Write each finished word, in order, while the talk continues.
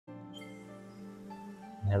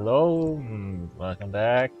Hello, welcome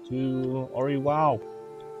back to Ori Wow.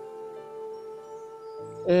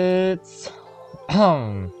 It's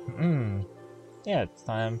yeah, it's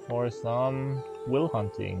time for some will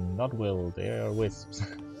hunting. Not will, they are wisps.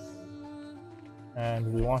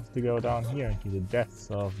 And we want to go down here into the depths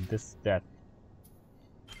of this death.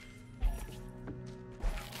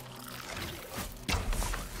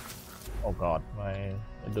 Oh god, my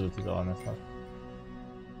abilities are messed up.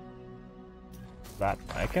 That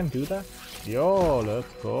I can do that? Yo,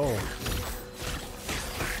 let's go.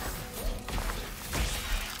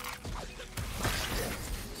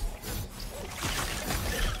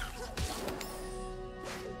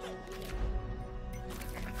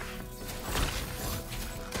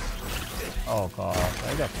 Oh god,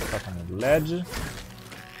 I got stuck on the ledge.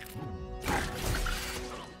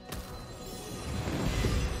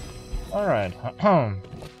 Alright.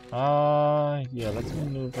 Yeah, let's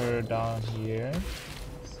maneuver down here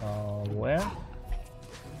somewhere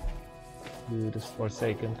to this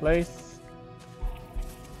forsaken place.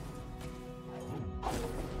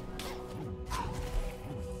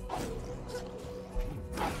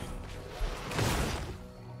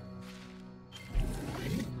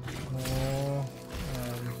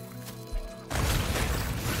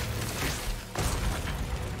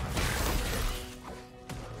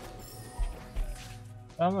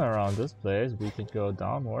 Somewhere around this place we could go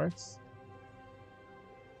downwards.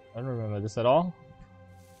 I don't remember this at all.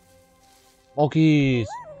 Mokies!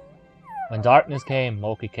 When darkness came,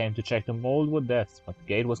 Moki came to check the moldwood depths, but the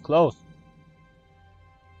gate was closed.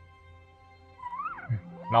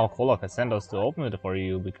 Now Kolok has sent us to open it for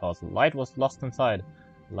you because the light was lost inside.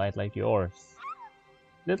 Light like yours.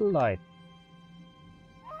 Little light.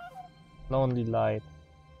 Lonely light.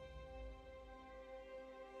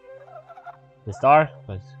 It's dark,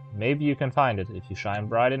 but maybe you can find it if you shine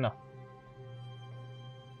bright enough.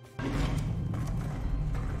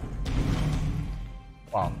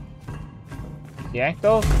 Wow. Yank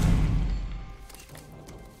those?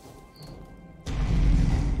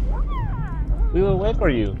 We will wait for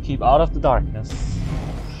you. Keep out of the darkness.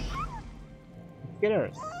 It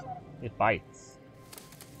skitters. It bites.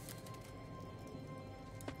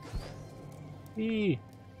 Eee.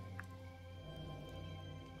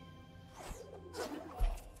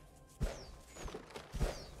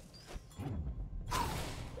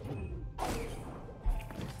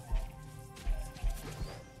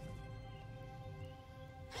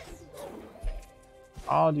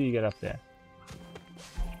 How do you get up there?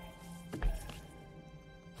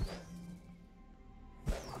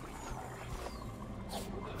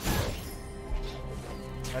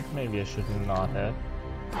 That maybe I should not have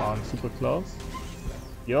gone super close.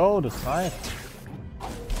 Yo, the snipe!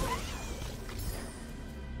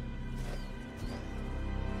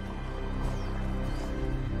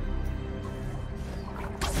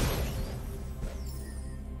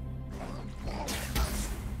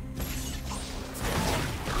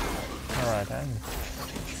 Alright,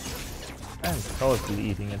 I'm totally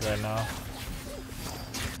eating it right now.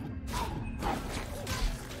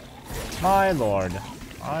 My lord,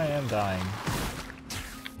 I am dying.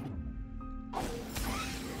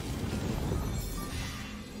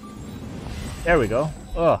 There we go.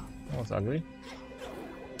 Ugh, that was ugly.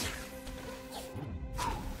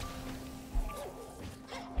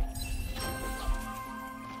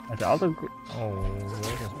 At the other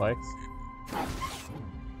those are spikes.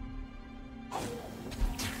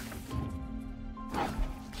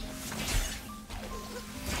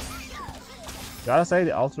 Gotta say,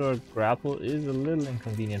 the ultra grapple is a little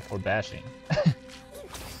inconvenient for bashing. It's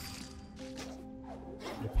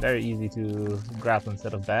very easy to grapple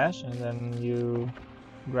instead of bash, and then you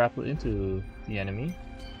grapple into the enemy.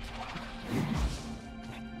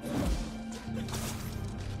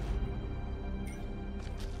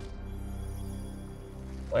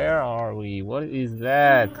 Where are we? What is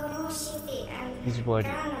that? These were the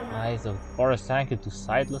eyes of the forest sank into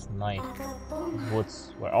sightless night. The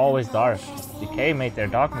woods were always dark. Decay made their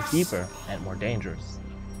darkness deeper and more dangerous.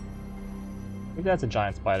 Maybe that's a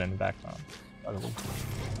giant spider in the background. Probably.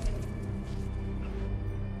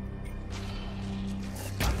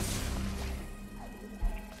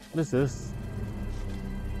 What is this?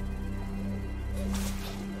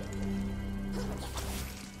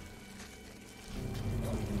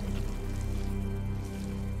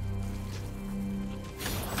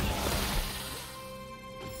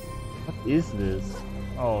 What is this?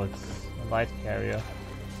 Oh, it's a light carrier.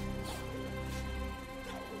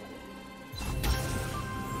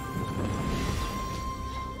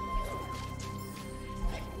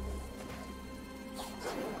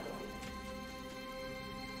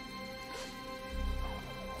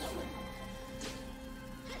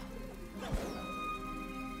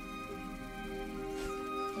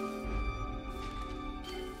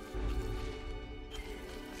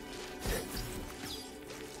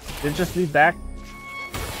 Did it just lead back?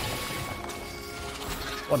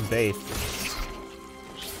 What bait?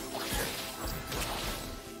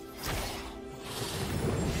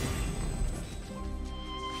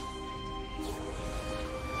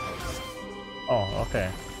 Oh,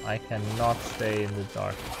 okay. I cannot stay in the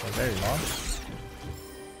dark for very long.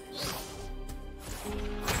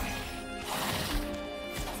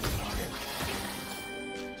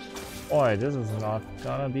 Boy, this is not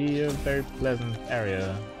gonna be a very pleasant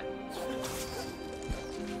area.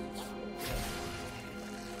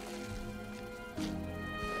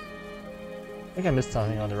 I think I missed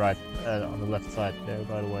something on the right, on the left side there,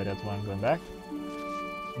 by the way, that's why I'm going back.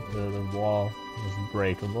 The wall is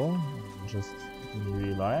breakable, I just didn't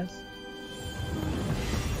realize.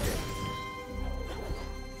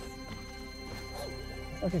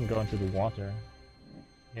 I can go into the water.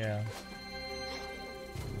 Yeah.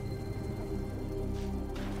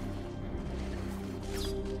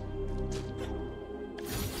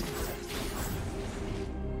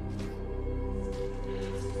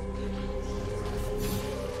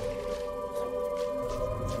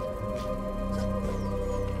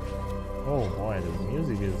 Oh boy, the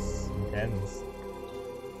music is intense.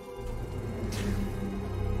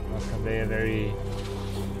 Must convey a very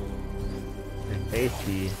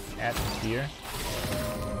tasty atmosphere.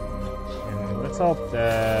 And let's hope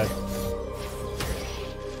that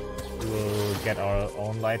we'll get our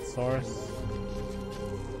own light source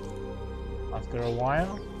after a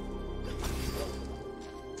while.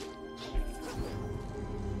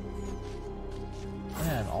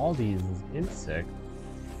 Man, all these insects.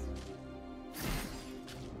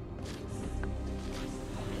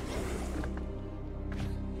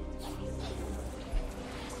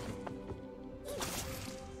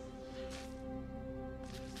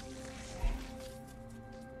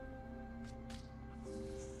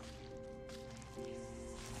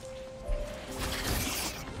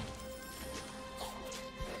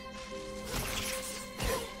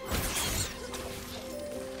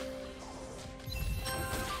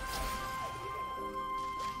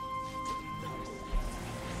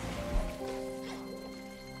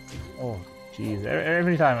 Oh, jeez.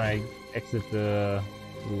 Every time I exit the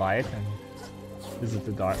light and visit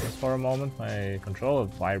the darkness for a moment, my controller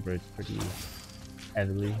vibrates pretty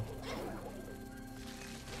heavily.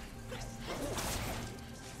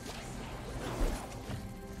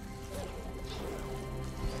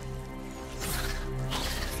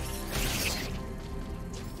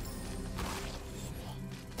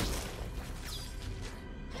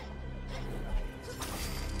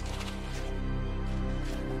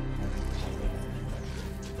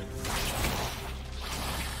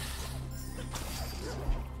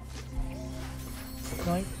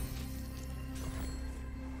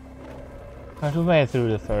 Trying to make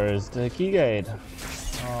through the first key gate.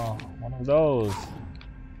 Oh, one of those.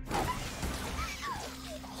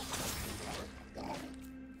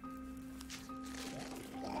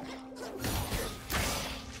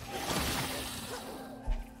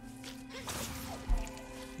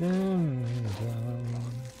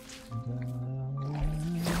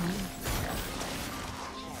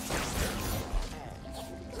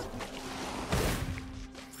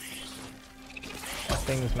 That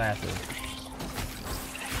thing is massive.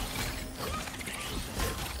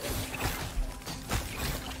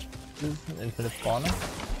 This is an infinite spawner.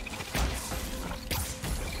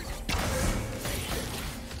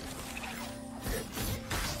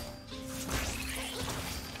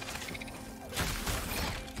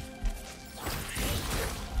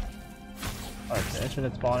 Alright, the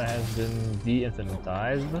infinite spawner has been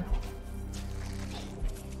de-infinitized.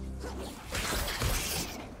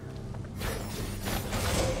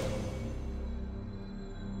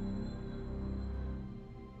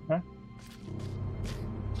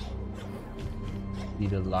 See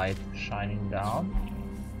the light shining down.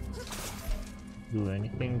 Do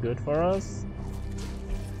anything good for us?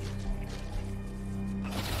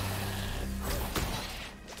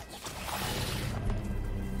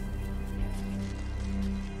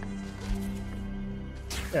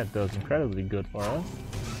 Yeah, it does incredibly good for us.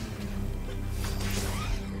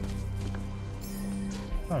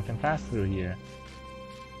 Oh, I can pass through here.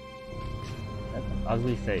 That's an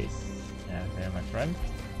ugly face. Yeah, there, my friend.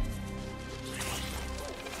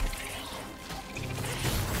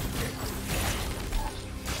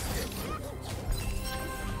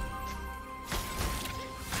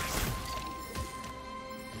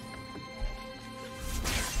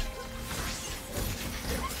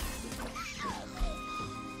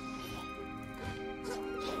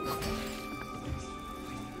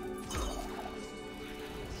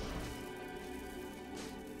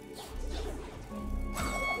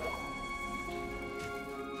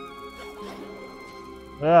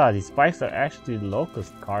 Ah, these spikes are actually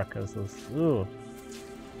locust carcasses. Ooh.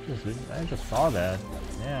 I just saw that.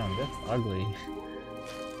 Damn, that's ugly.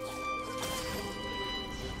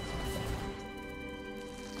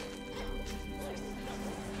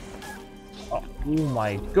 Oh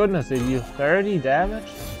my goodness, they deal 30 damage?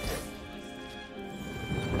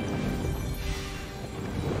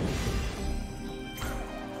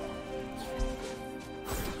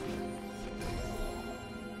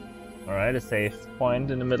 Alright, a safe point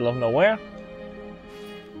in the middle of nowhere.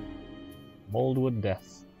 Moldwood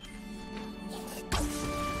Death.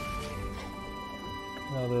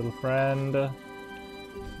 Hello, little friend.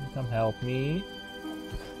 Come help me.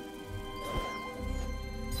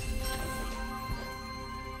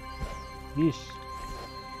 Yeesh.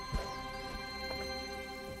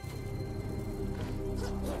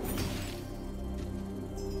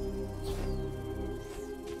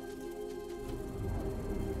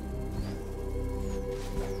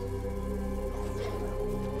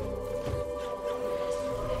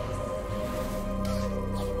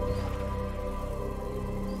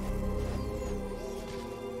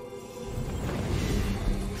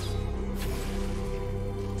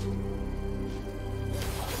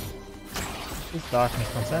 This darkness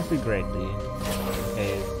concerns me greatly.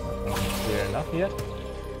 Okay, it's not clear enough yet.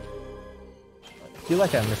 I feel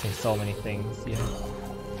like I'm missing so many things here.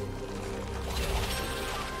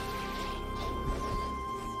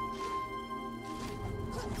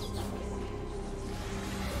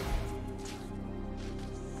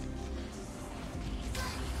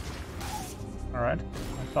 Alright,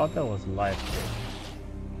 I thought that was light.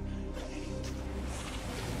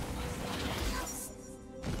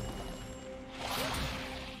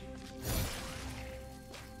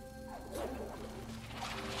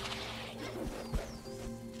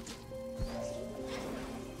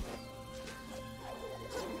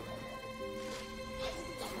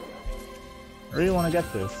 I really want to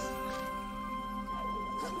get this.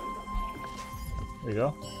 There you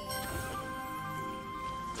go.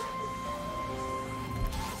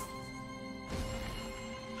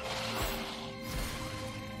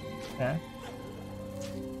 Okay.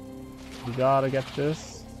 You gotta get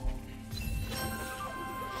this.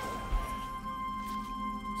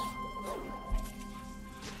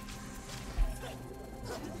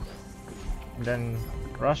 And then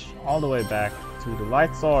rush all the way back to the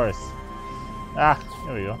light source. Ah,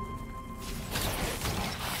 there we go.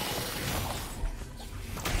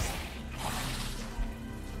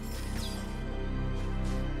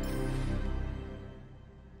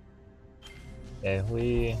 Okay,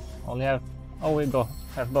 we only have... Oh, we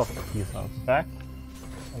have both of these ones back.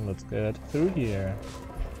 And let's get through here.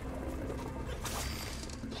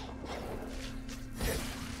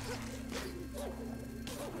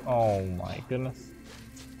 Oh my goodness.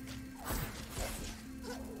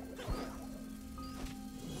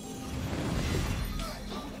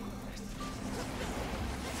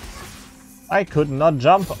 I could not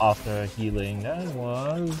jump after healing. That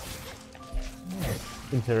was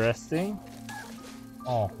interesting.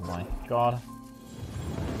 Oh my god.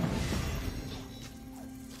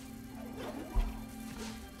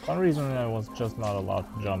 For some reason I was just not allowed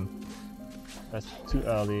to jump. That's too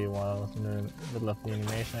early while I was in the middle of the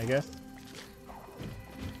animation, I guess.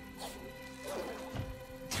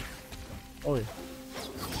 Oh yeah.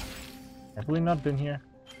 Have we not been here?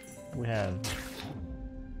 We have.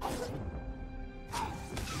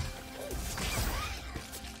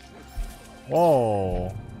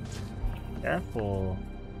 Whoa! Careful!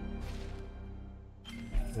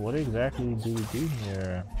 What exactly do we do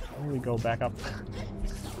here? How do we go back up?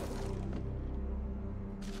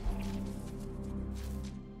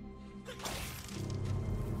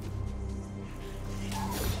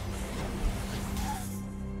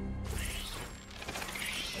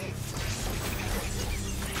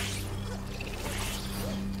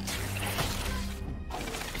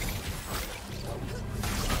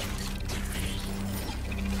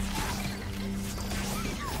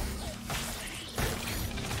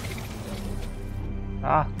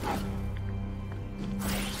 Ah!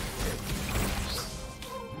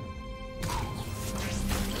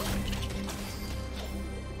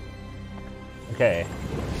 Okay,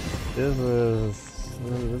 this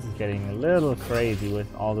is getting a little crazy with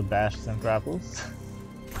all the bashes and grapples.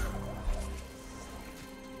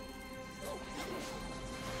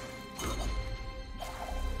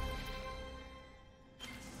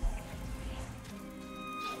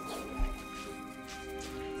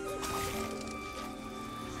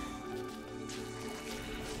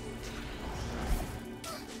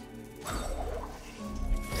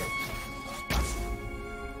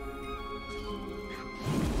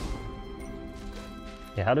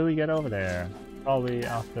 Okay, how do we get over there? Probably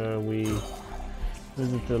after we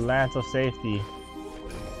visit the lands of safety.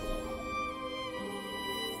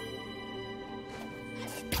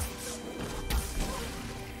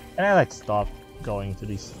 And I like stop going to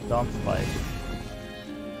these dump spikes.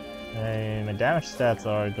 And my damage stats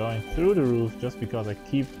are going through the roof just because I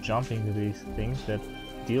keep jumping to these things that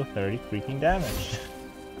deal 30 freaking damage.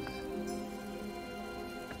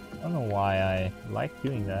 I don't know why I like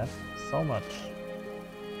doing that so much.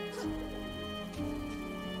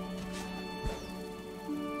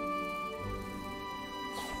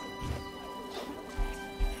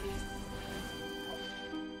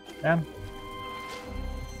 Yeah.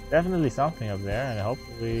 Definitely something up there, and I hope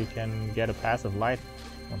we can get a passive light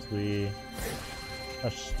once we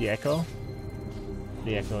touch the echo.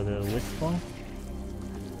 The echo, the wisp one.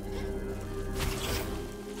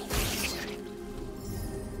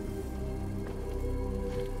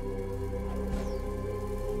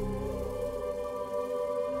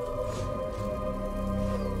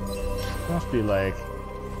 It must be like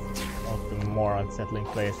one of the more unsettling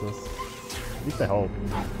places. At least I hope.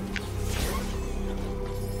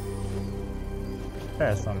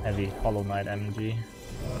 There's some heavy Hollow Knight energy.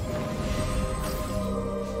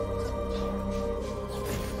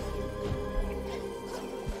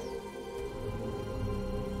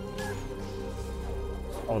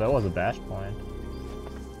 Oh, that was a bash point.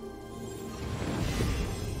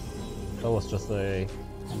 That was just a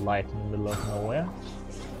light in the middle of nowhere.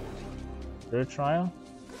 Third trial.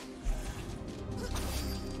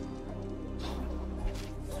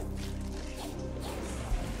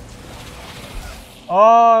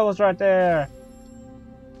 Oh, it was right there.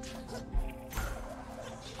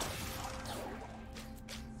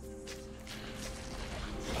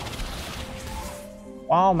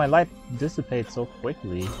 Wow, my light dissipates so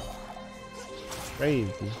quickly.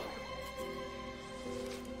 Crazy.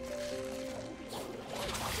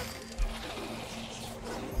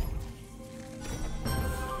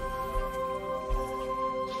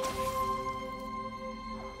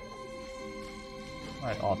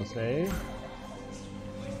 Alright, autosave.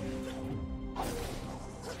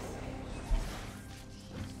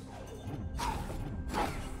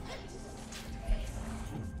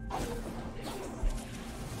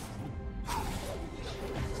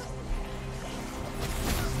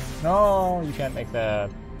 No, you can't make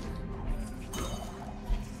that.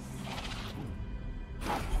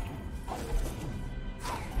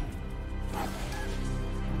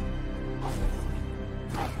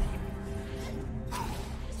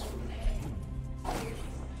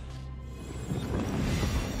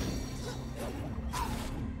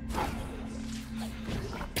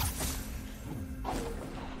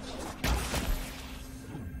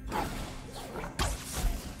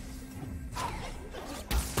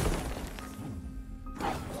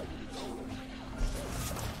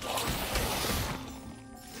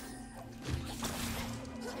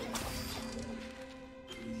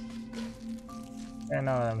 And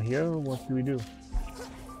now I'm here, what do we do?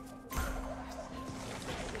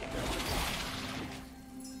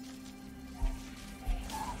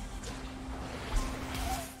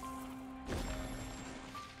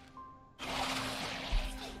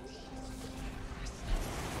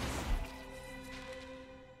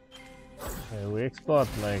 Okay, we explored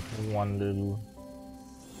like one little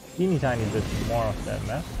teeny tiny bit more of that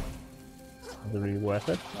map. Is it really worth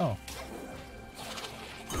it? Oh.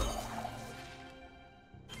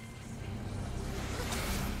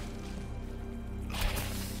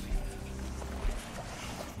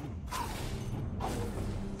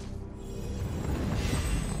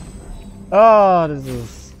 Oh, this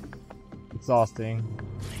is exhausting,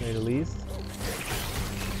 to say the least.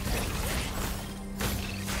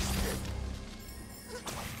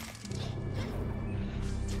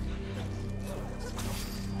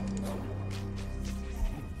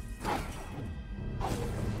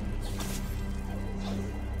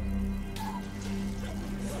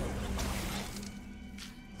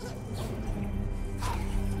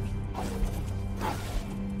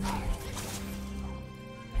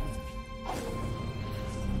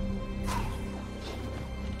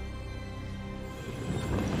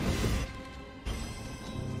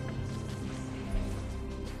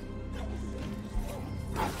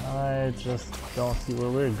 I just don't see where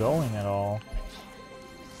we're going at all.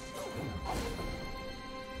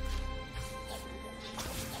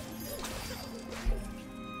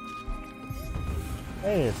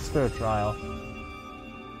 Hey, it's Spirit Trial.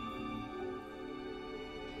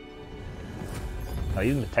 Oh,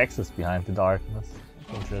 even the text is behind the darkness.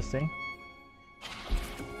 That's interesting.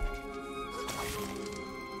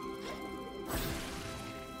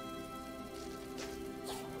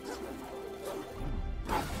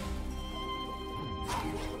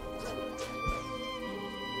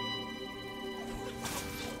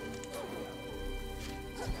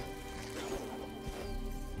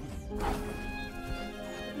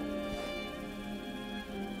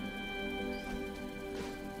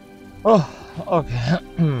 Oh, okay.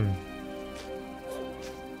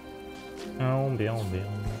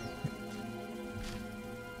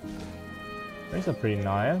 These are pretty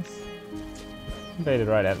nice. They the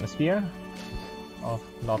right atmosphere. Oh,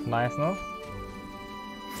 not nice enough.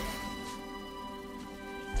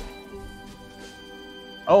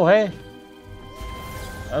 Oh, hey!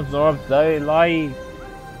 Absorb the light!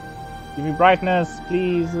 Give me brightness,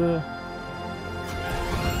 please!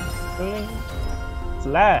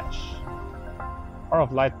 Slash! Power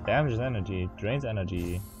of light damages energy, drains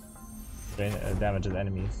energy, damages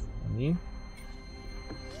enemies. I mean,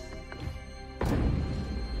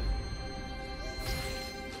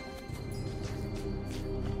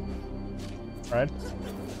 right.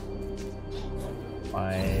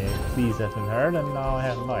 My pleas have been heard, and now I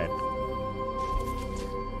have light.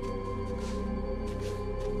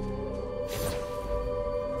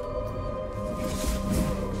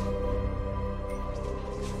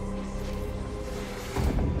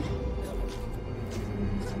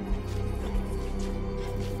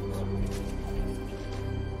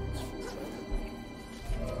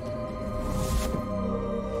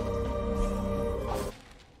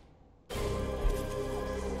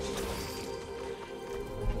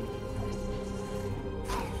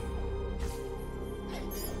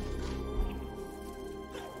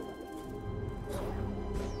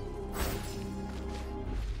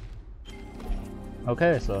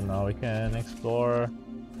 Okay, so now we can explore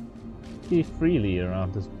pretty freely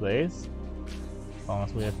around this place, as long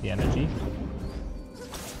as we have the energy.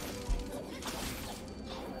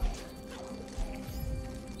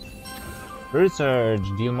 Spirit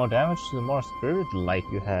Surge! Deal more damage to the more Spirit Light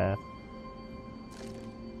you have.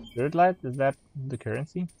 Spirit Light? Is that the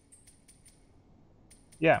currency?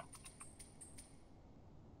 Yeah.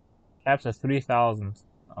 Caps at 3000.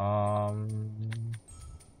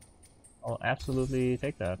 I'll absolutely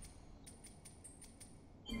take that.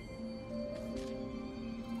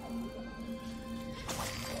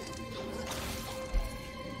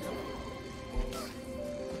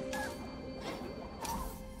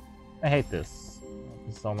 I hate this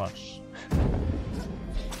so much.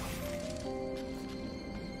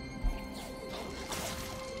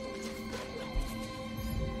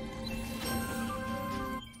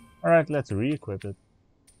 Alright, let's re-equip it.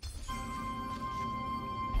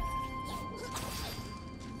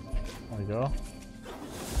 There we go.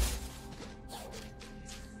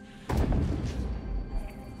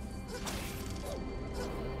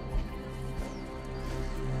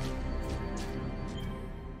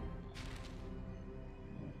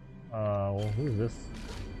 Well, who is this?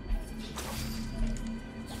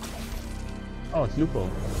 Oh, it's Lupo.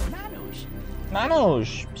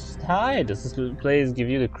 Manush! Psst, hi! Does this place give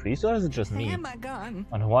you the crease, or is it just me?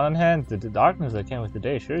 On the one hand, the darkness that came with the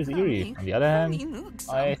day sure is eerie. On the other hand,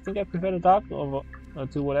 I think I prefer the dark over,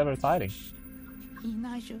 to whatever it's hiding.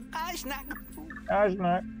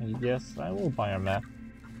 Yes, I will buy your map.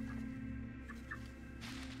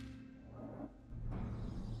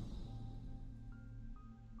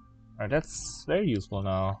 Alright, that's very useful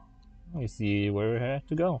now. Let me see where we have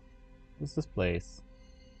to go. What's this place?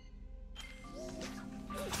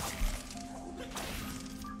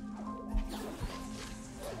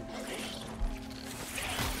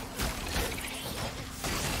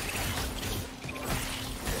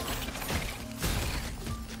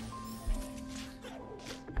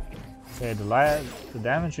 Okay, the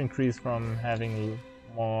damage increase from having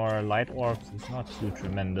more light orbs is not too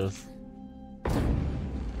tremendous.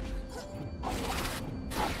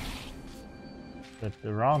 But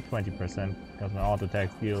around 20% because my auto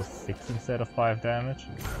attack deals 6 instead of 5 damage.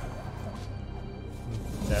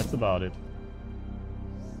 That's about it.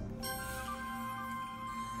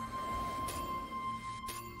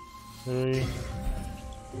 Three.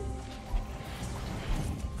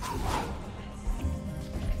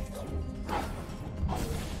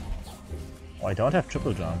 Oh, I don't have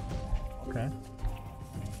triple jump. Okay.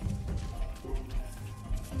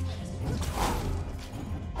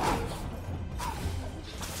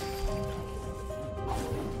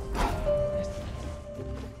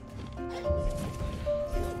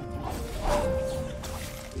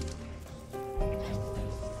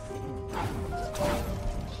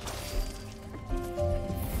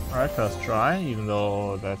 Alright, first try, even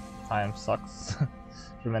though that time sucks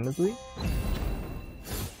tremendously.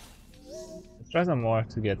 Let's try some more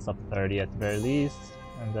to get sub 30 at the very least,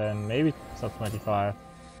 and then maybe sub 25.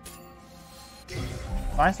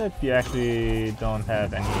 Nice that you actually don't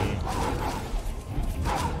have any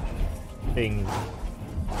things,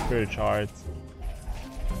 spirit shards.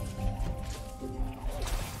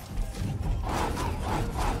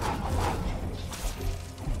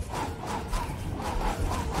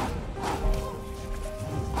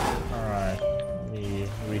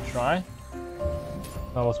 try.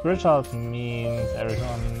 No, spiritual means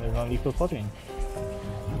everyone is on equal footing.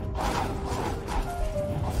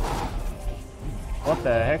 What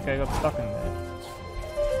the heck? I got stuck in there.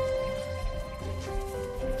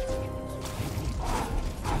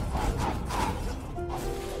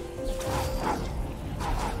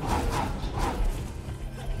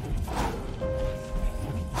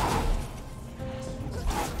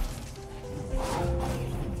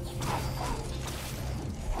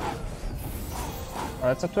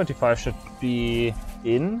 Alright, sub 25 should be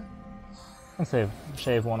in. I can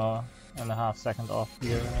shave 1.5 seconds off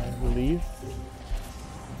here, I believe.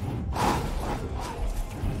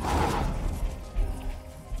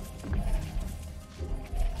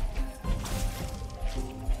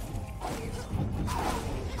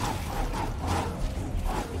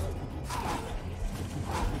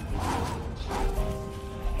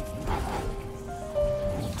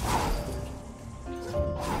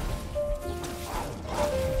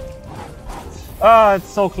 Ah, it's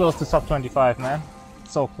so close to sub 25, man.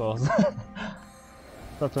 So close.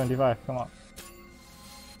 Sub 25, come on.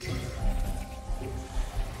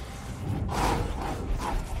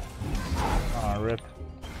 Ah, rip.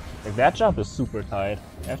 Like, that jump is super tight.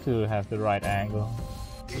 You have to have the right angle.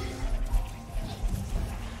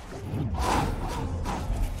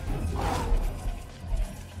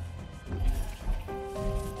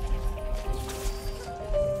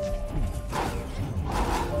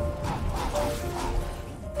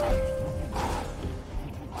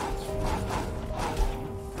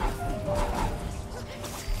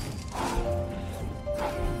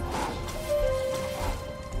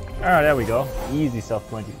 Alright, there we go. Easy sub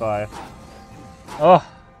 25. Oh,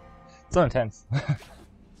 so intense.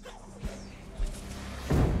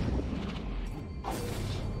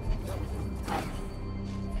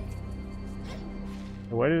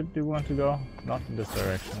 Where did you want to go? Not in this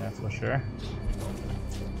direction, that's for sure.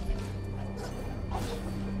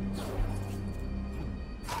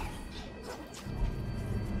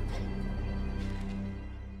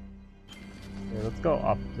 Okay, let's go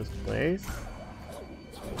up this place.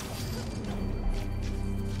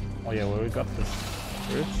 Oh yeah, where we got this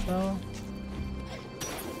first cell?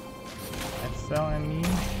 That cell, I mean.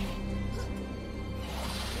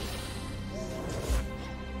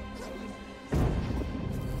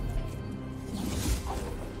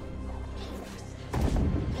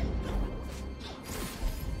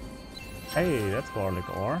 Hey, that's garlic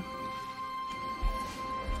ore.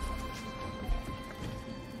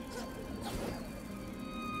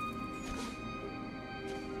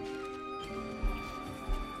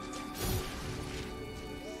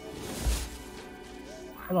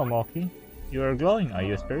 Hello, Moki. You are glowing, are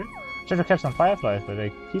you a spirit? Should have kept some fireflies, but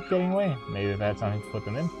they keep getting away. Maybe if I had something to put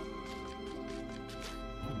them in.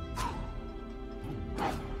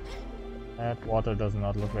 That water does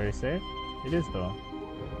not look very safe. It is though.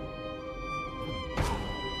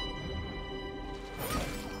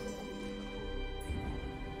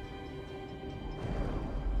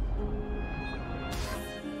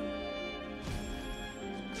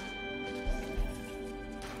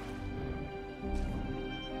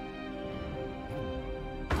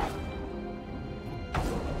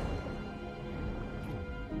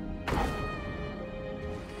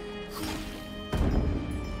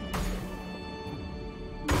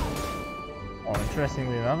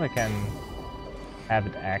 Interestingly enough, I can have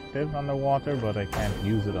it active underwater, but I can't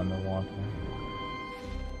use it underwater.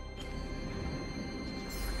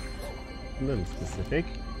 A little specific.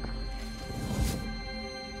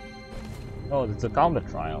 Oh, it's a combat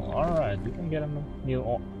trial. Alright, you can get a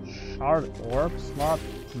new shard orb, slot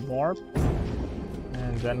warp.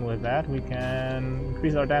 And then with that we can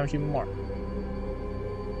increase our damage even more.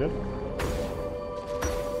 Good.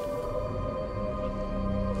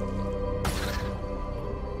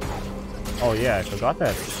 Oh yeah, I forgot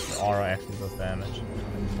that the aura actually does damage.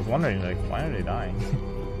 I was wondering, like, why are they dying?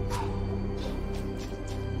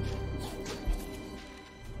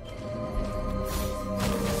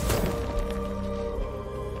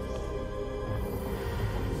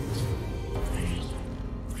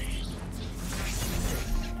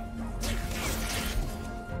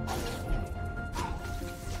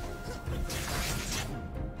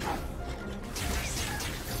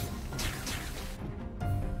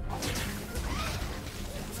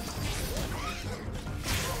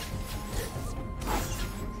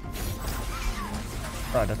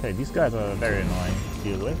 Right, okay, these guys are very annoying to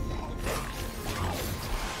deal with.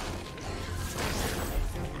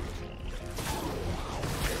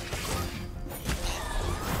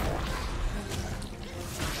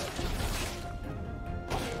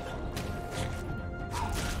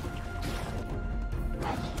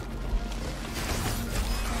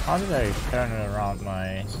 How did I turn around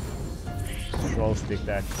my scroll stick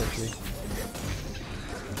that quickly?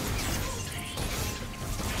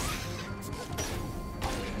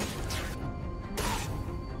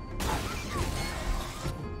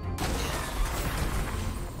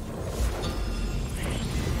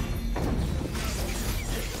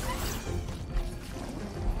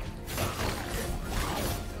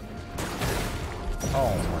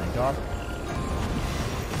 Oh my god.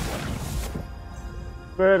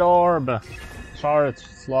 Spirit orb! Shallt,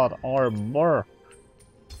 slot, orb,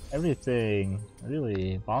 everything.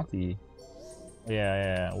 Really, bounty.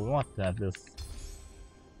 Yeah, we want to have this.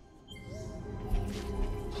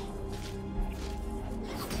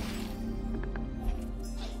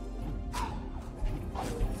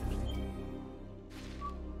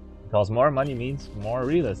 Because more money means more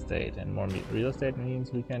real estate, and more real estate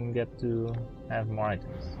means we can get to have more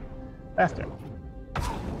items faster.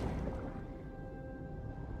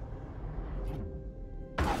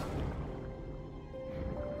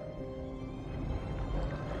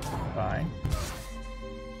 Fine.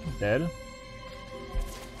 Dead.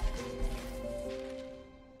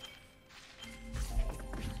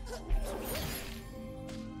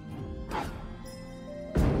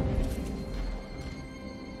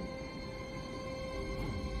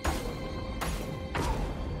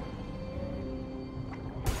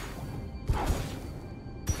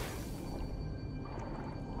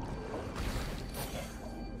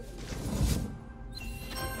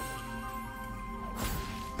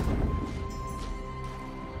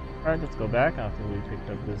 Alright, let's go back after we picked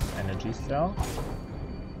up this energy cell.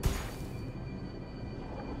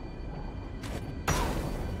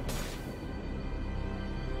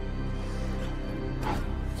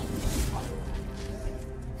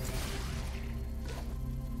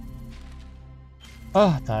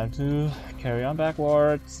 Oh, time to carry on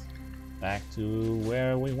backwards. Back to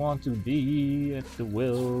where we want to be at the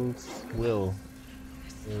Wisps will.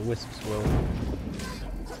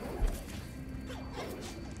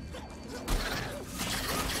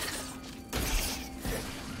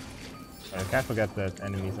 I can't forget that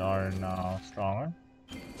enemies are now stronger.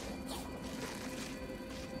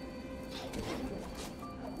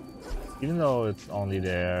 Even though it's only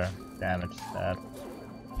their damage stat.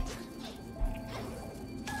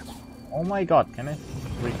 Oh my god, can I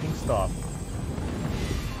freaking stop?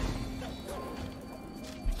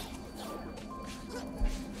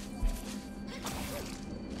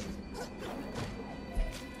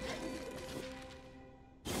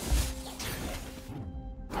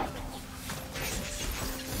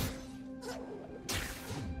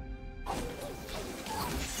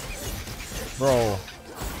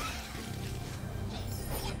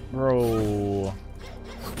 Bro.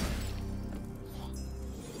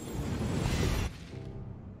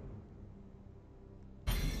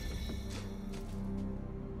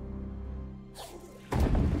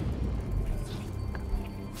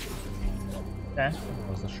 Okay, that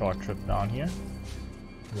was a short trip down here.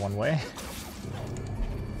 One way.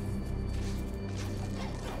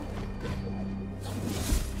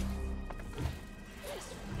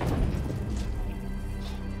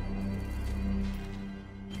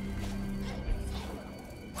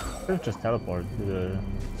 Could have just teleported to the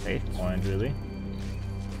save point, really.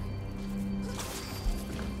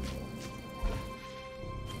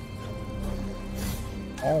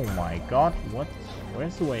 Oh my god, what?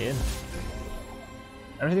 Where's the way in?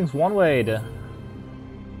 Everything's one-way.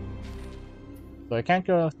 So I can't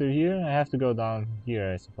go through here, I have to go down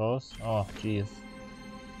here, I suppose. Oh, jeez.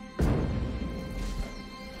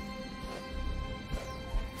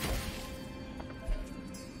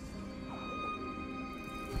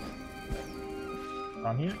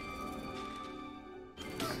 Down here?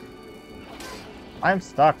 I'm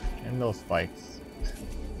stuck in those spikes.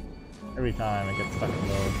 Every time I get stuck in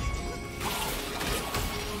those.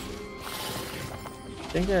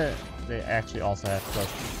 I think they actually also have plus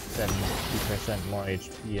 70% more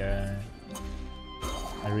HP,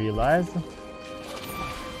 I realized.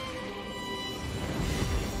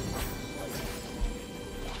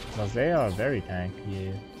 Because they are very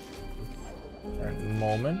tanky at the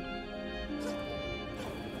moment.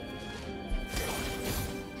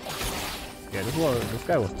 Yeah, this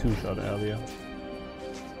guy was two-shot earlier.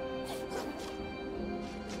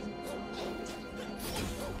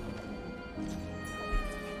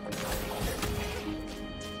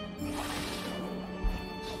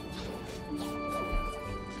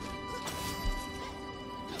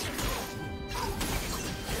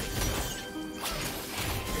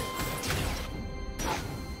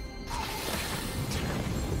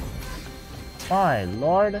 My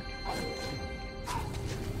lord.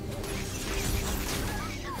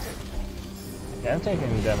 Yeah, I'm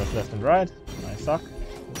taking damage left and right. I suck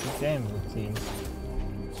at this game, it seems.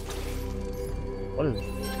 What is it?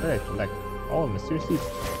 What did I collect? Oh, mysterious seeds.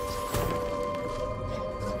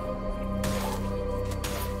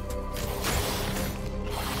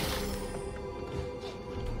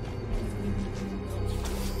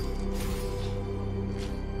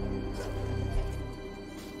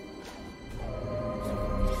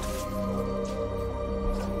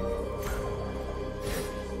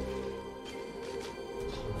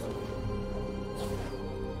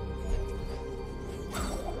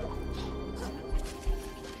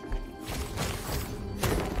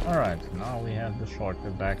 Alright, now we have the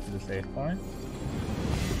shortcut back to the save point.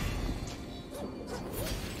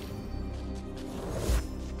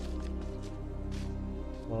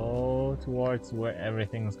 Go towards where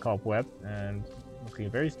everything's cobwebbed and looking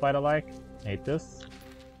very spider-like. Hate this.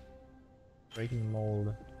 Breaking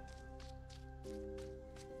mold.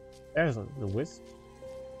 There's the wisp.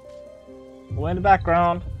 Go in the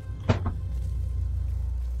background.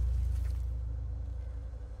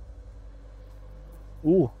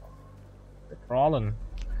 Ooh, they're crawling.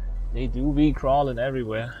 They do be crawling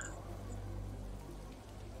everywhere.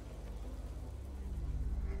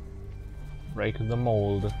 Break the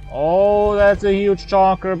mold. Oh, that's a huge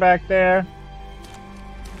chonker back there.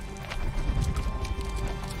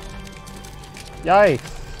 Yikes.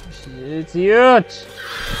 It's huge.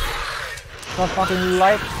 Got fucking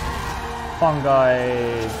light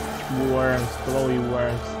fungi, worms, glowy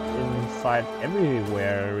worms inside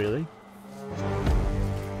everywhere, really.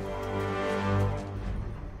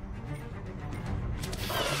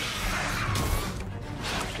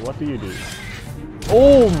 What do you do?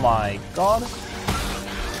 Oh my god!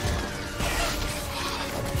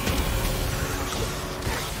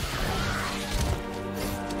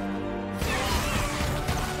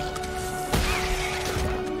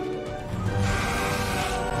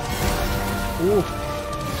 Ooh.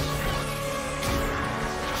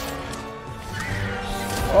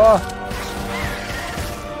 Oh!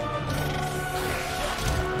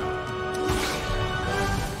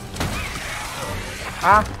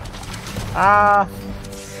 Ah! Ah!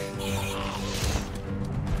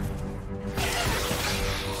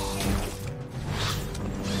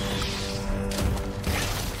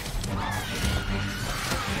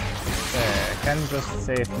 Okay, I can just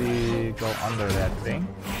safely go under that thing.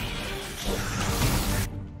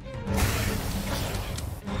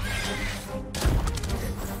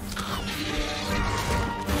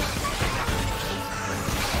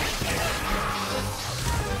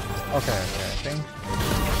 Okay, I think.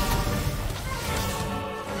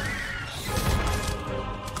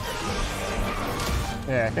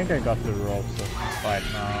 Yeah, I think I got the ropes of the fight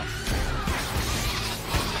now.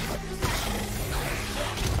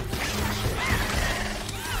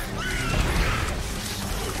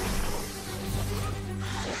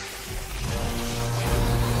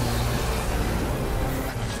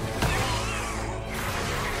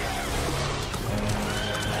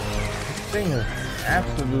 This thing is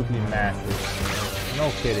absolutely massive.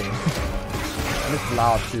 No kidding. And it's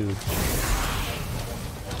loud too.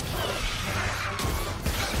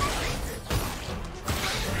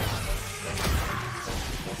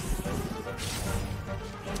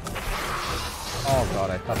 Oh god,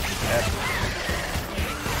 I touched his head.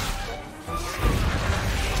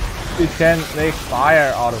 It can make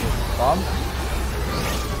fire out of his thumb.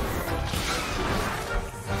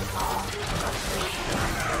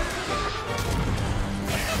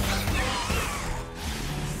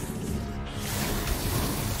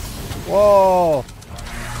 Whoa!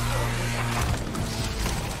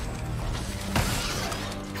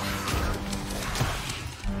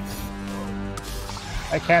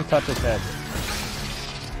 I can't touch his head.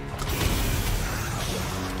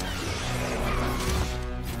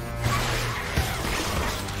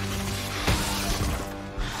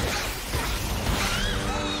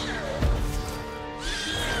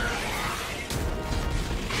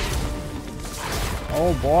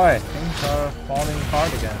 Oh boy, things are falling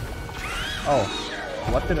apart again. Oh,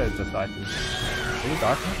 what did I just die to? Is it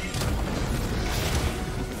darkness?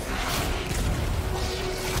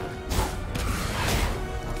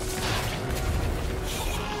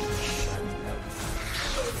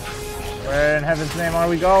 Where in heaven's name are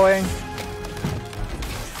we going?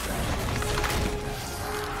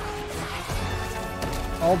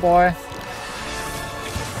 Oh boy.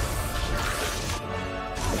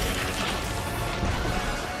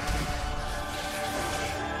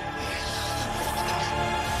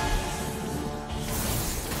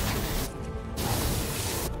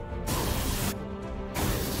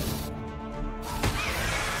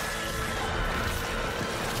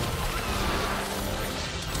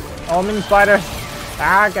 Oh, mini spiders!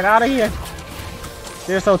 Ah, get out of here!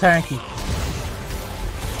 They're so tanky.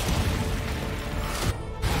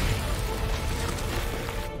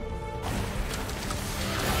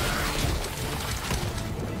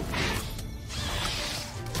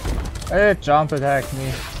 It jump attacked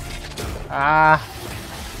me. Ah!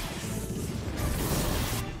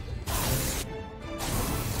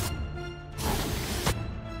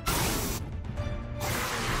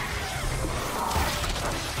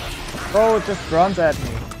 Oh, it just runs at me.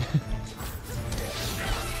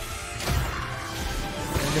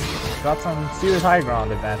 Got some serious high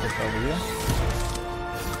ground advantage over here.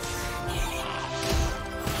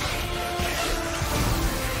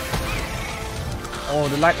 Oh,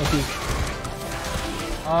 the lightning piece.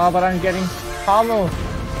 Oh, but I'm getting pummeled.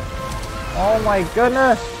 Oh my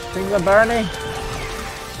goodness, things are burning.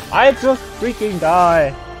 I just freaking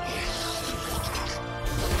die.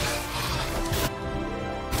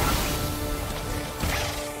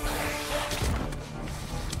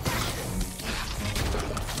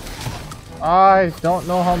 I don't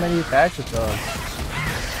know how many attacks it does.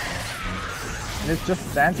 And it just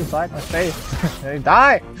stands inside my face. I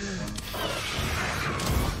die!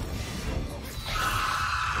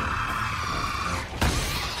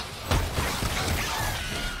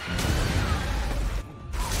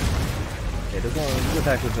 Okay, this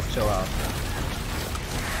attack will just chill out.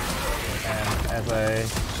 And as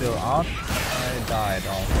I chill out, I died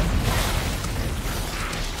also.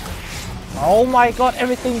 Oh my god,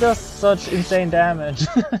 everything does such insane damage.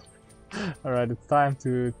 Alright, it's time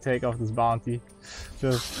to take off this bounty.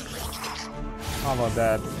 Just... how about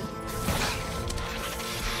that?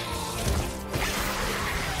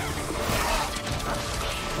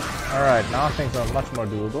 Alright, now things are much more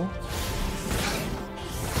doable.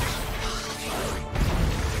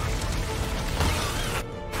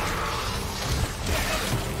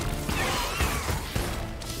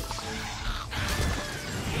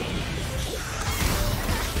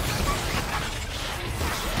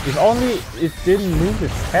 If only it didn't move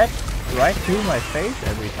its head right through my face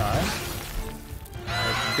every time.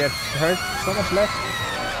 It gets hurt so much less.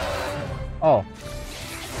 Oh.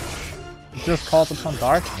 It just calls upon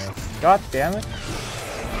darkness. God damn it.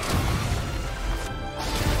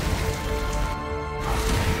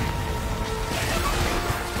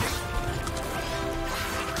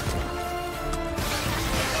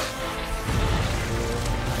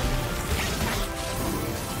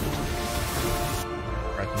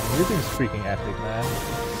 Everything's freaking epic, man.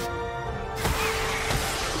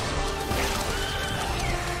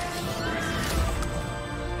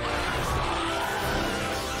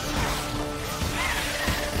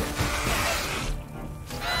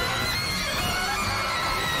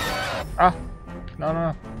 Ah! No, no,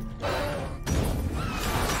 no.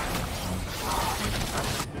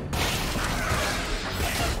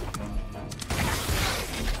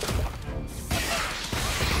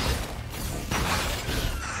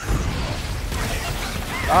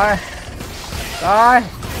 Die! Die!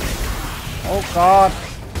 Oh god!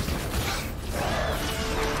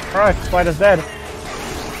 Alright, spider's dead.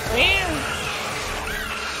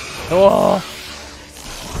 Oh!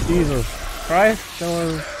 Jesus Christ, that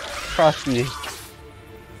was crusty.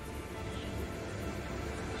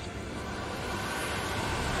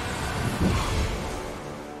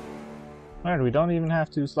 Alright, we don't even have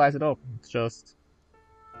to slice it open. It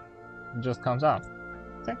just comes out.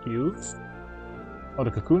 Thank you. Oh, the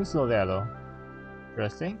cocoon's still there though.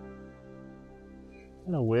 Interesting.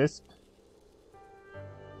 And a wisp.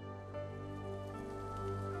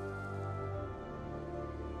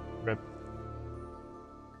 Rip.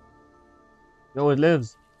 Yo, it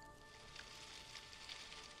lives.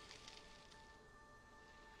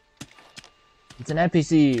 It's an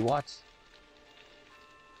NPC, what?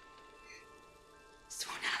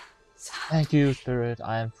 Thank you, spirit.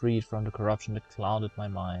 I am freed from the corruption that clouded my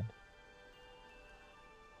mind.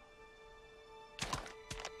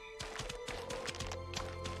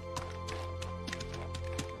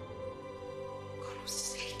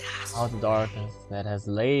 How the darkness that has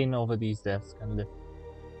lain over these deaths can lift.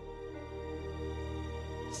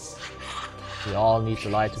 We all need the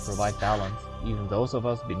light to provide balance, even those of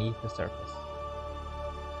us beneath the surface.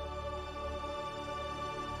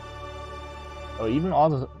 Oh, even all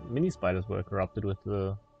the mini spiders were corrupted with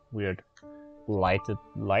the weird lighted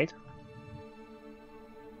light.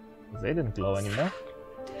 They didn't glow anymore.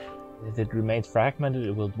 If it remains fragmented,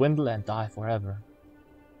 it will dwindle and die forever.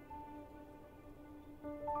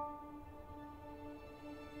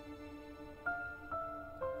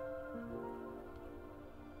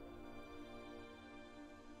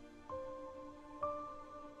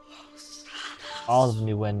 All of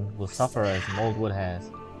New Wind will suffer as Moldwood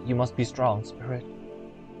has. You must be strong, Spirit.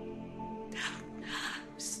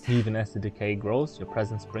 Even as the decay grows, your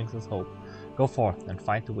presence brings us hope. Go forth and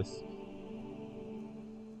fight the Wisps.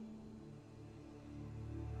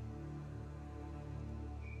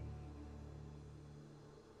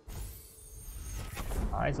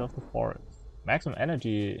 Eyes of the Forest. Maximum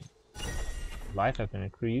energy life have been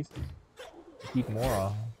increased. Keep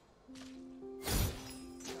more.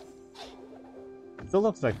 Still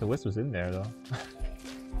looks like the Wisp was in there though.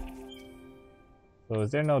 So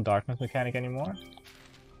is there no darkness mechanic anymore?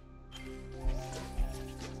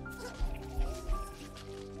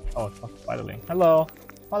 Oh, it's not vitally. Hello!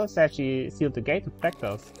 Mother said she sealed the gate to protect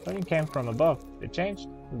us. Something came from above. It changed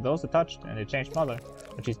those it touched, and it changed Mother.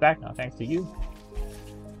 But she's back now, thanks to you.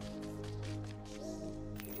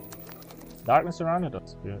 Darkness surrounded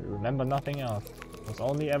us. We remember nothing else. It was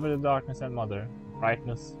only ever the darkness and Mother.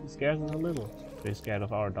 Brightness scares us a little. They're scared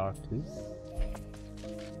of our dark too.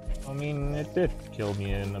 I mean, it did kill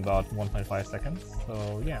me in about 1.5 seconds,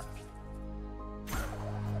 so yeah.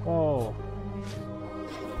 Whoa.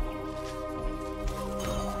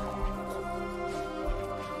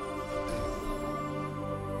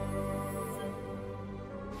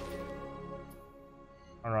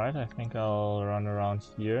 Alright, I think I'll run around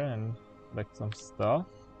here and collect some stuff.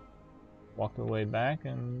 Walk the way back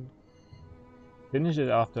and finish it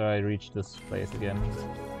after I reach this place again.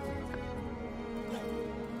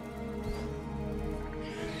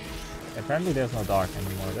 Apparently there's no dark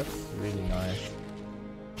anymore, that's really nice.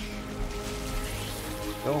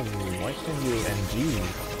 Oh, why can you NG?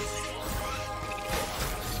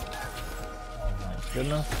 Oh my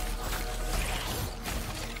goodness.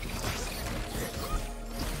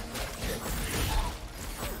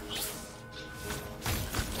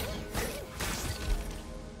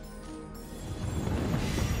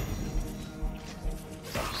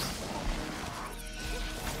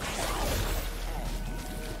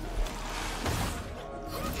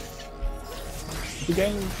 Did the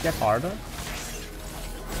game get harder?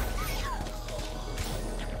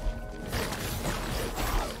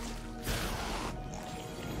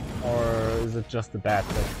 Or is it just the bat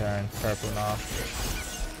that turned purple now?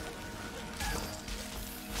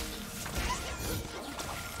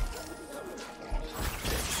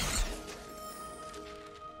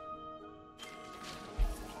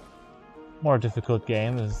 More difficult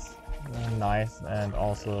game is nice and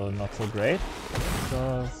also not so great,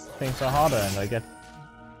 because things are harder and I get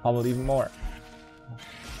pummeled even more.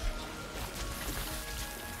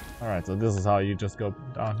 Alright, so this is how you just go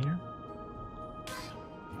down here.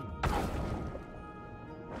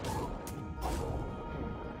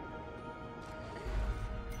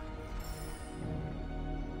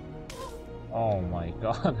 Oh my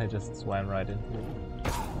god, I just swam right into it.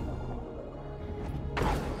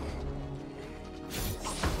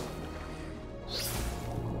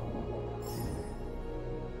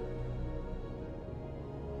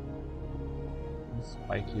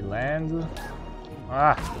 Spiky land.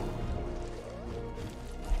 Ah!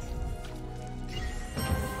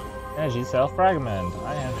 Energy cell fragment.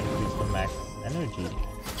 I have increased the max energy.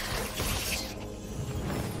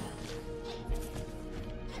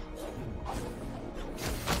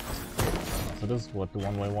 So this is what the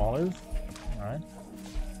one-way wall is. Alright.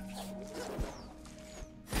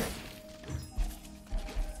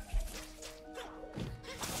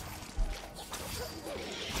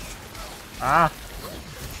 Ah!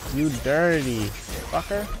 You dirty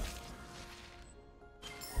fucker!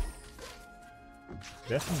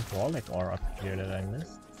 There's some Bollick ore up here that I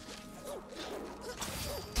missed.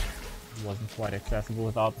 It wasn't quite accessible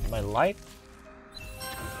without my light.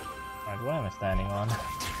 Alright, what am I standing on?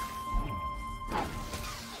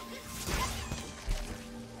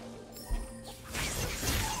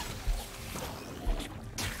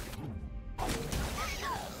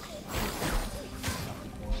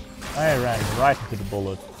 I ran right into the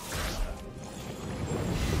bullet.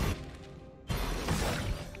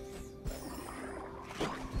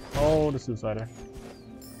 Oh, the suicider.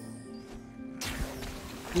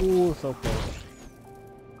 Ooh, so close.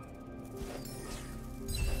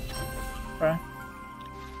 Okay.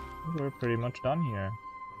 We're pretty much done here.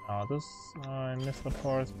 Now this I missed of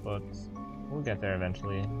course, but we'll get there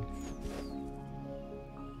eventually.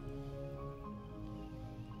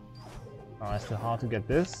 As to how to get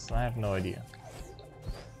this, I have no idea.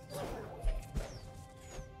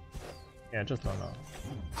 Yeah, just don't know.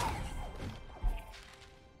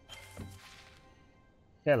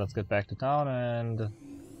 Yeah, let's get back to town and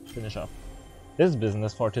finish up this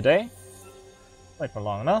business for today. Like for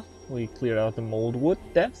long enough, we cleared out the Moldwood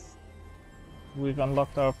depths. we've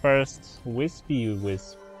unlocked our first Wispy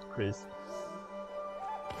Wisp, Chris.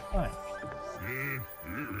 Fine.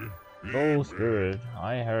 Oh, Spirit,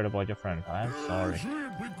 I heard about your friend. I'm sorry.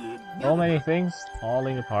 So many things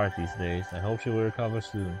falling apart these days. I hope she will recover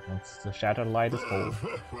soon, once the shattered light is whole.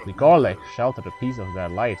 The Gorlek sheltered a piece of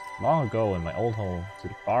that light long ago in my old home to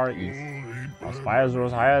the far east. Our spires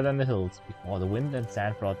rose higher than the hills before the wind and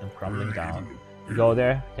sand brought them crumbling down. You go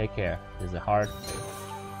there, take care. It is a hard place.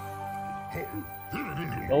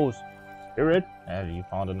 Oh, Spirit, have you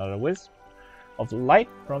found another wisp of light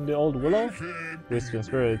from the old willow? Wisps and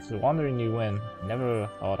spirits wandering you in. Never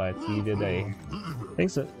thought I'd see the day.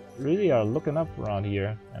 Things really are looking up around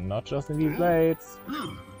here, and not just in these blades.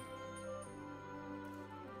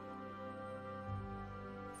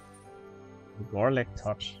 The Gorlek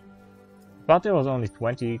touch. I thought there was only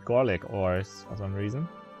 20 Gorlek ores for some reason.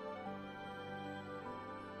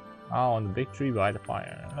 Oh, on the big tree by the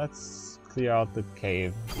fire. Let's clear out the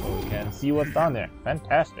cave so we can see what's down there.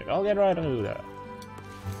 Fantastic, I'll get right to do that.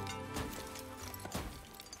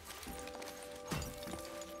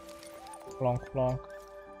 Plonk, plonk.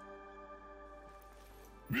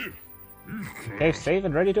 Cave safe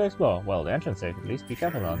and ready to explore. Well, the entrance safe, at least be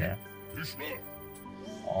careful down there.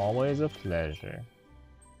 Always a pleasure.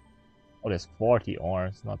 Oh, there's 40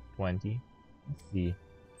 ores, not 20. Let's see.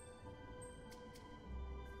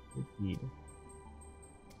 Indeed.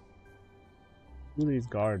 Julie's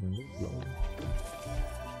garden.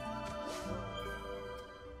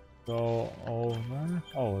 Go over.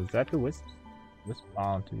 Oh, is that the wisp? Wisp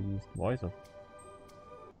bound to use voice of.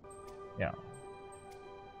 Yeah.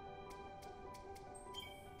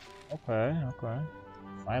 Okay, okay.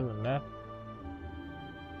 Silent left.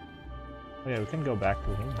 Oh yeah, we can go back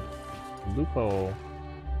to him. Lupo.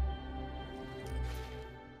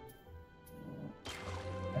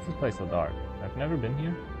 Why's this place so dark? I've never been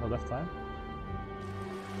here. Oh, that's time.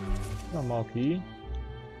 No more key.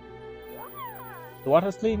 The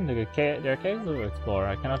water's clean. There are caves to explore.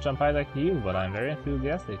 I cannot jump high like you, but I'm very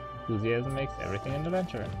enthusiastic. Enthusiasm makes everything an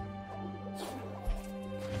adventure.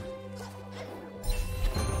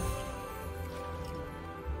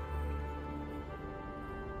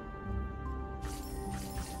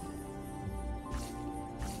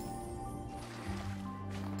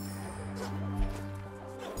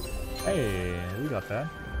 Hey, we got that.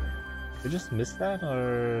 Did I just miss that,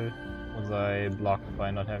 or was I blocked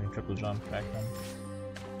by not having triple jump back then?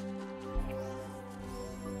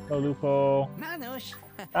 Go Lupo! Danush!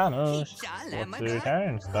 What's the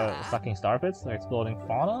return? Sucking star pits? Exploding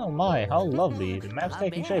fauna? Oh my, how lovely! The map's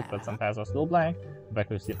taking shape, but some paths are still blank. Back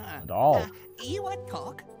to see at all.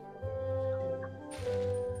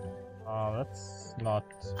 Let's not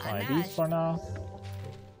try these for now.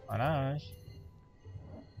 Danush.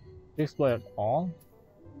 Explode at all?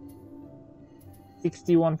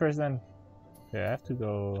 61%. Okay, I have to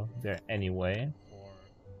go there anyway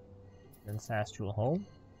for ancestral home.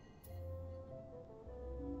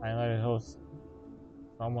 I let it host.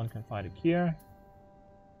 Someone can find a cure.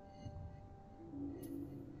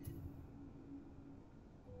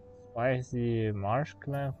 Spicy marsh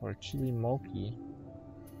clam for chili mochi.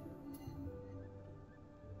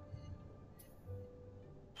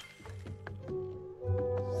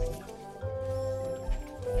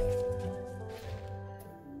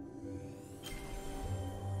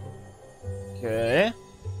 Okay.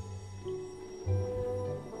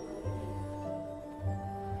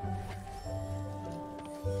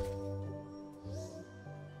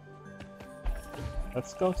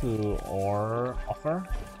 Let's go to Ochre.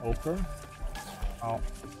 Oh.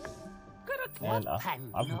 And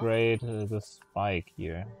upgrade the spike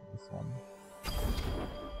here. This one.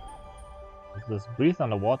 This breathe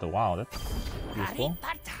underwater. Wow, that's useful.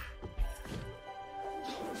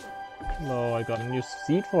 Hello, I got a new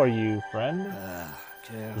seed for you, friend.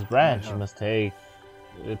 This branch, you must take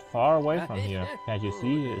it far away from here. Can't you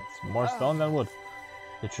see? It's more stone than wood.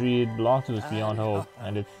 The tree it belonged to is beyond hope,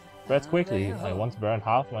 and it spreads quickly. I once burned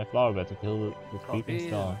half my flower bed to kill the creeping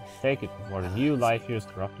stone. Take it before the new life here is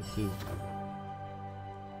corrupted too.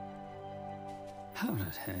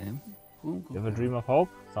 You ever dream of hope?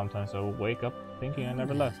 Sometimes I wake up thinking I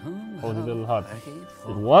never left. Cozy little hut.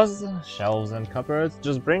 It was shelves and cupboards.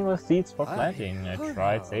 Just bring the seeds for planting. I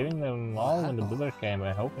tried saving them all when the blizzard came.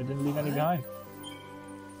 I hope I didn't leave any behind.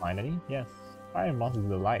 Find any? Yes. Fire monsters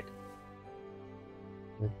the light.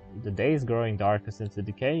 The day is growing darker since the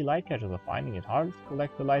decay. Light catchers are finding it hard to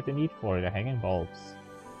collect the light they need for their hanging bulbs.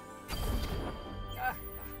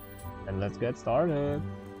 And let's get started.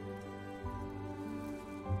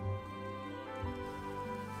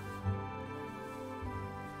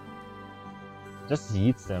 Just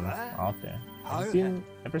yeets them out there.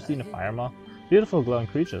 Ever seen a fire moth? Beautiful glowing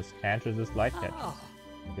creatures, can't resist light catches.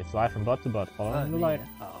 They fly from butt to butt, following the light.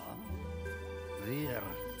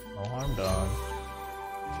 No harm done.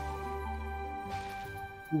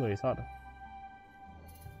 Ooh, he's hot.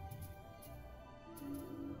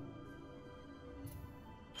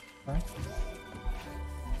 Okay.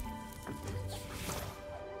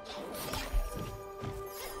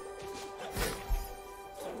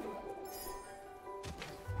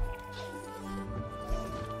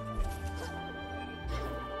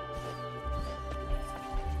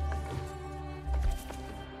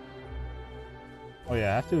 Oh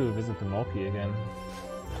yeah, I have to visit the Moki again.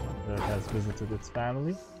 That has visited its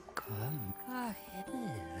family.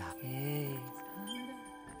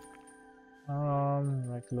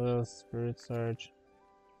 Reckless, Spirit Surge.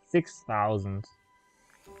 6,000.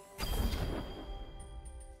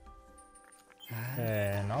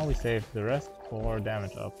 Okay, now we save the rest for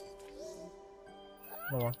damage ups.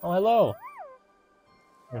 Oh, hello!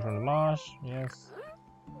 You're from the marsh, yes.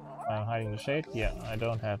 I'm hiding in the shade? Yeah, I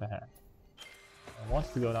don't have a hat. I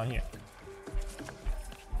want to go down here.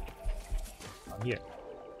 Down here.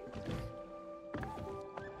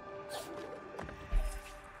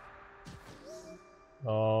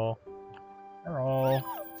 Oh. Hello.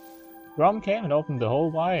 Grom came and opened the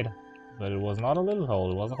hole wide. But it was not a little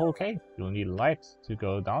hole, it was a whole cave. You'll need light to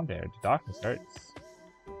go down there. The darkness hurts.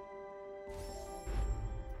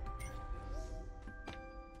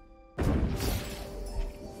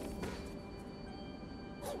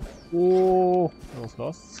 Ooh, that was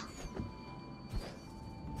close.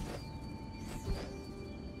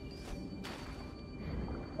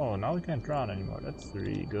 Oh, now we can't drown anymore. That's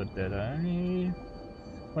really good that I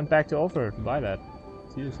went back to Offer to buy that.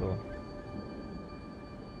 It's useful.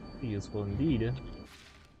 Useful indeed.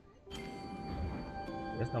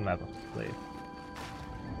 There's no map of the place.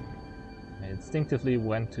 I instinctively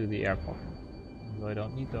went to the airport. So I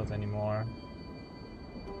don't need those anymore.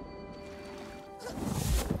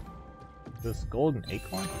 This golden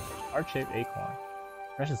acorn? Heart-shaped acorn.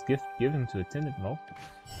 Precious gift given to a timid moke.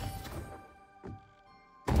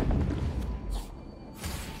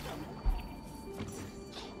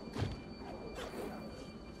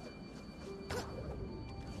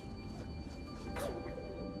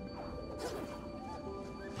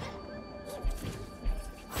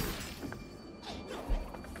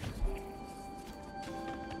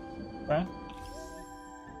 Okay.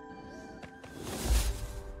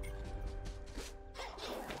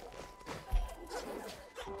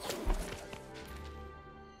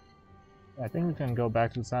 I think we can go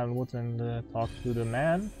back to the Silent Woods and talk to the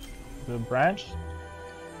man, the branch.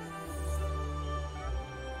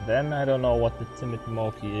 Then I don't know what the timid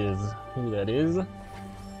Moki is, who that is.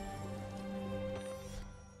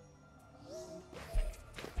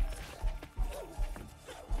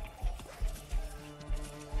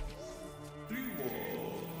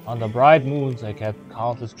 On the bright moons I kept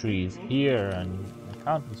countless trees here and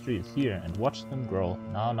watched them grow.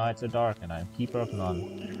 Now nights are dark and I am keeper of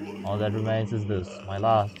none. All that remains is this, my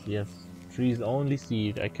last, yes, tree's only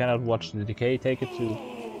seed. I cannot watch the decay take it too.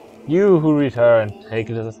 You who return, take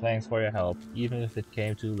it as a thanks for your help, even if it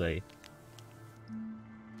came too late.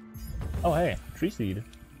 Oh hey, tree seed.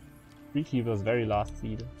 Tree keeper's very last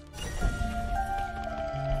seed.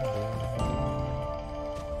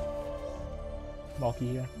 Moki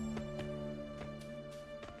here.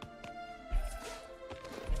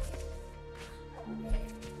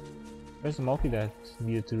 Where's the Moki that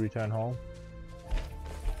needed to return home?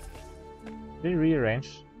 Did they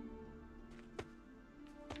rearrange?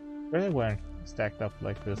 Where they weren't stacked up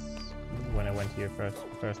like this when I went here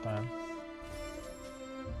first time.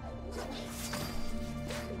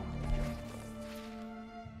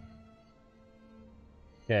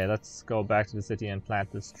 Okay, let's go back to the city and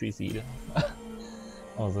plant this tree seed.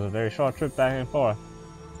 It was a very short trip back and forth.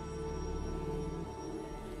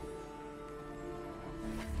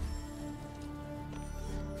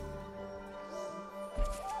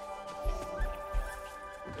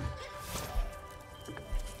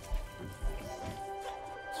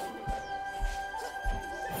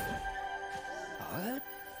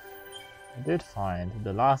 I did find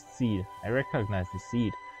the last seed. I recognize the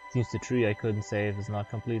seed. Seems the tree I couldn't save is not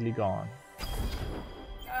completely gone.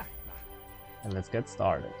 And let's get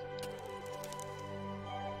started.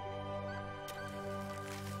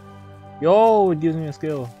 Yo, it gives me a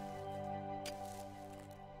skill.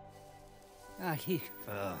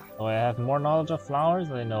 Oh, I have more knowledge of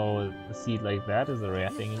flowers. I know a seed like that is a rare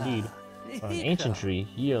thing indeed. From an ancient tree,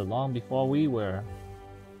 here long before we were.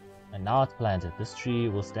 And now it's planted. This tree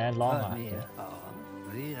will stand long after.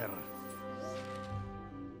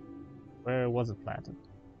 Where was it planted?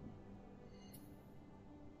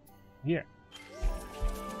 Here.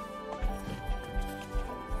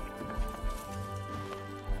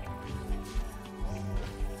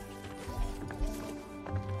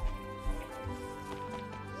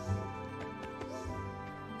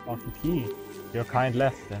 Found the key. Your kind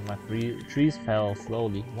left, and my trees fell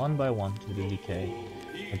slowly, one by one, to the decay.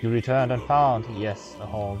 But you returned and found, yes, a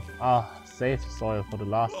home. Ah, safe soil for the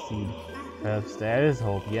last seed. Perhaps there is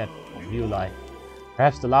hope yet for new life.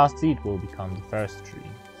 Perhaps the last seed will become the first tree.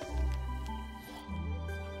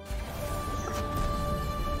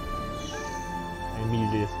 I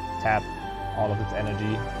immediately tap all of its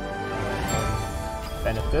energy.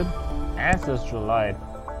 Benefit. Ancestral light.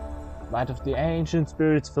 Light of the ancient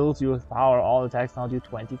spirits fills you with power. All attacks now do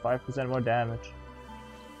 25% more damage.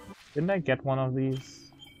 Didn't I get one of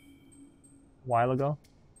these a while ago?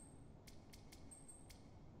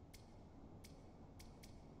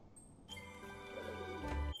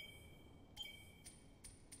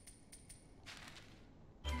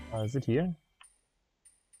 Is it here?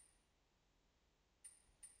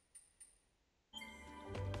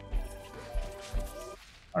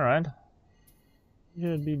 Alright.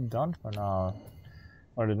 Should be done for now.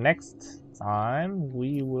 For the next time,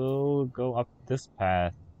 we will go up this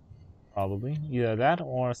path. Probably. Either that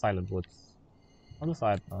or Silent Woods. I'll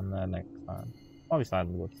decide on that next time. Probably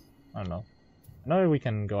Silent Woods. I don't know. I know we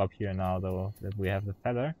can go up here now, though, that we have the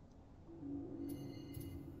feather.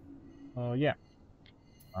 So, yeah.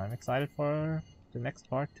 I'm excited for the next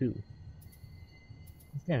part, too.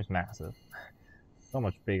 This game is massive. So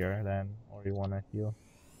much bigger than Ori 1, I feel.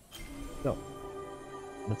 So,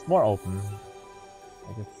 it's more open.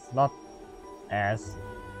 Like, it's not as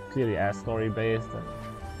clearly as story-based and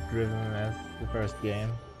driven as the first game.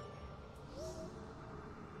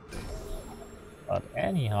 But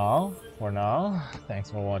anyhow, for now,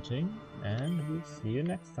 thanks for watching, and we'll see you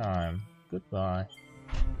next time. Goodbye.